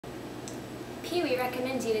Here we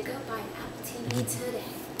recommend you to go buy an Apple TV today.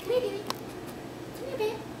 Come here, baby. Come here,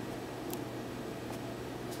 babe.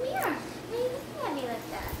 Come here. Why are you looking at me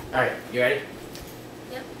like that? Alright, you ready?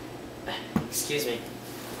 Yep. Excuse me.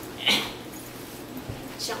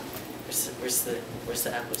 Jump. Where's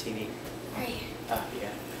the Apple TV? Right here. Oh, yeah.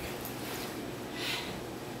 Okay.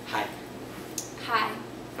 Hi, Hi,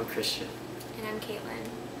 I'm Christian. and I'm Caitlin.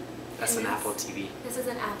 That's And an this- Apple TV. This is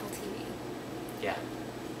an Apple TV. Yeah.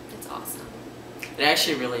 It's awesome. It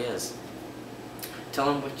actually really is. Tell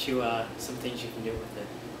them what you, some things you can do with it.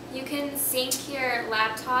 You can sync your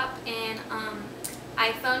laptop and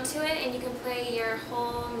iPhone to it, and you can play your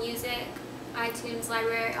whole music, iTunes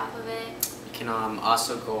library off of it. You can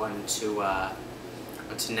also go onto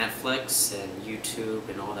Netflix and YouTube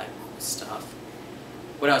and all that cool stuff.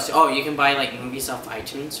 What else? Oh, you can buy like movies off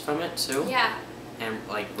iTunes from it too. Yeah. And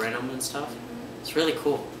like rent them and stuff. Mm-hmm. It's really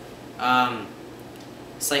cool.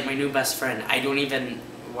 It's like my new best friend. I don't even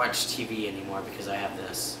watch TV anymore because I have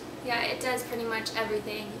this. Yeah, it does pretty much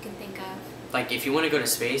everything you can think of. Like if you want to go to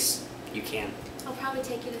space, you can. I'll probably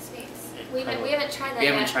take you to space. Yeah, We haven't tried that We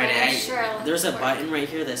yet. haven't tried but it. I'm sure it'll There's a work. button right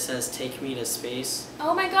here that says "Take me to space."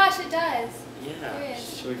 Oh my gosh, it does. Yeah. There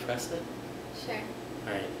is. Should we press it? Sure.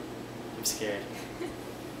 All right. I'm scared.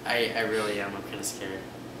 I really am. I'm kind of scared.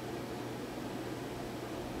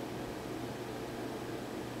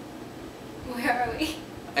 Where are we?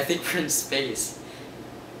 I think we're in space.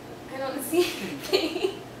 I don't see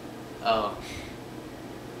anything. Oh.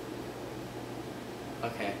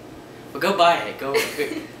 Okay. Well, go buy it. Go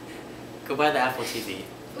buy the Apple TV.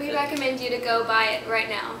 We recommend you to go buy it right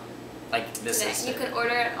now. Like this Today. is. You can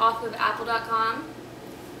order it off of apple.com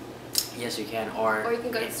Yes, you can. Or or you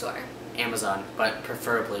can go to the store. Amazon, but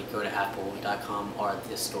preferably go to apple.com or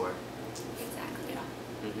the store. Exactly. Yeah.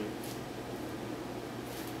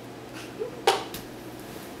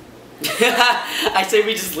 I say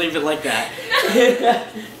we just leave it like that.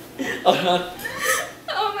 Hold on.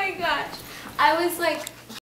 Oh my gosh. I was like